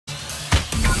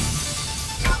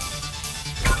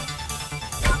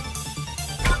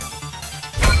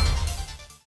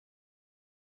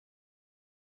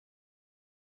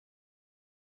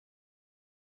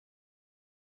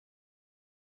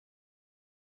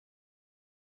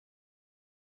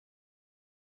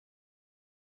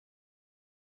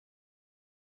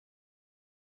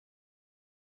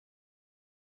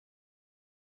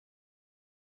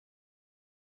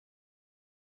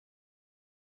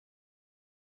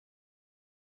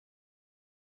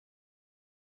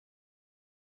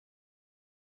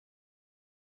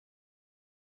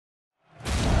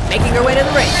Making her way to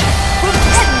the ring, from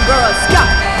Edinburgh,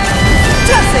 Scotland,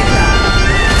 Jessica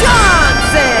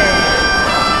Johnson!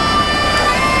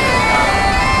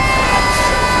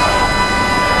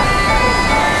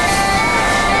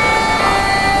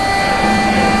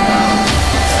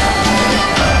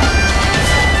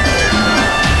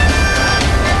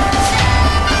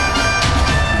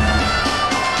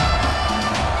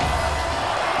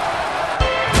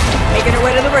 Making her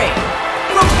way to the ring,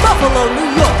 from Buffalo,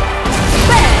 New York,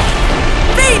 BETH!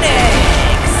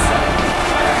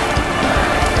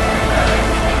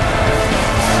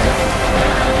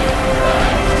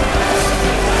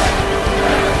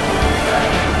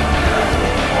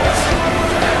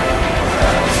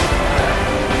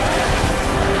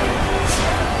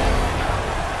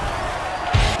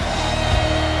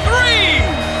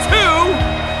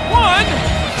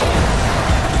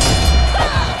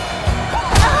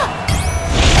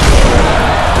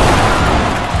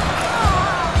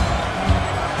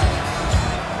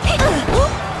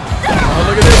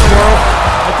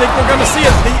 I think we're gonna see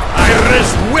it. The Irish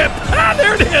whip. Ah,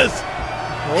 there it is.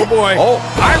 Oh boy. Oh,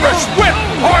 Irish whip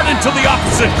hard into the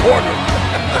opposite corner.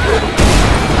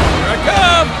 Here I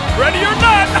come. Ready or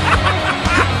not.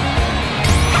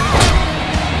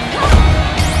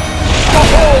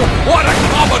 Oh, what a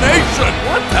combination.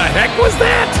 What the heck was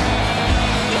that?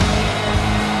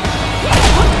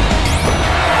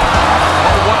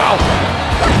 Oh, wow.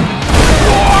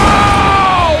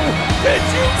 Wow! Did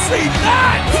you see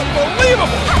that?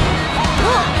 Unbelievable.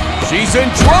 She's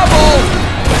in trouble.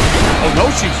 Oh,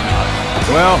 no, she's not.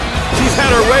 Well, she's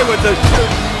had her way with the...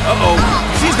 Uh-oh.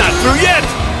 She's not through yet.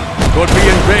 Could be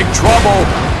in big trouble.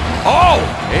 Oh,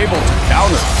 able to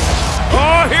counter.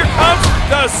 Oh, here comes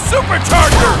the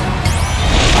supercharger.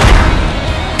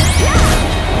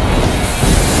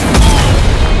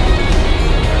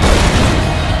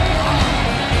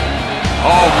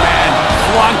 Oh, man,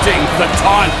 flaunting the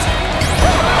taunt.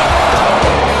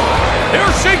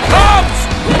 Here she comes.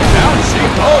 Down she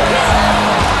goes.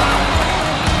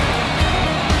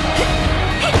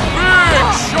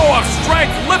 Big show of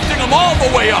strength, lifting them all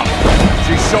the way up.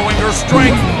 She's showing her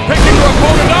strength, picking her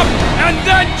opponent up, and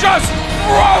then just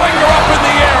throwing her up in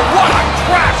the air. What a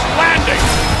crash landing.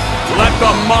 Let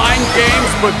the mind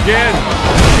games begin.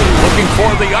 Looking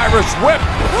for the Irish whip.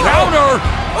 Counter.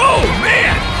 Oh,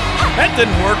 man. That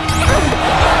didn't work.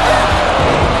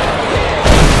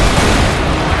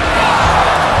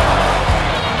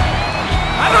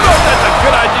 I don't know if that's a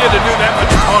good idea to do that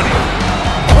much taunting.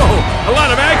 Oh, a lot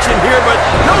of action here, but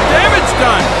no damage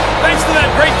done. Thanks to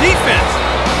that great defense.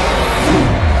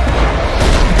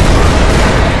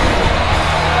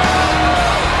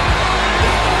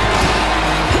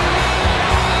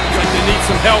 Looks like they need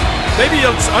some help. Maybe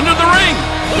it's under the ring.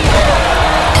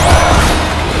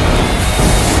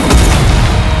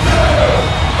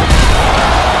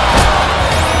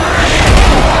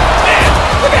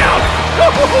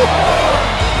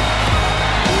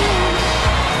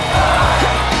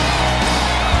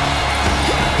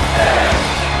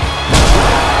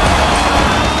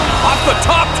 Off the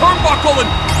top turnbuckle and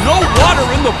no water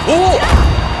in the pool.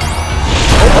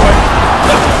 Oh boy.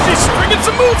 She's stringing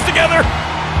some moves together.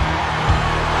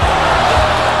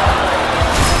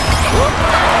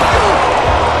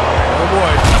 Oh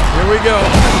boy. Here we go.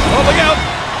 Oh, look out.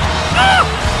 Ah!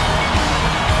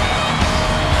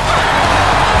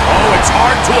 Oh, it's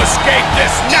hard to escape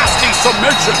this nasty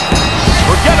submission.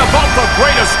 Forget about the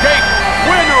great escape.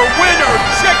 Winner wins.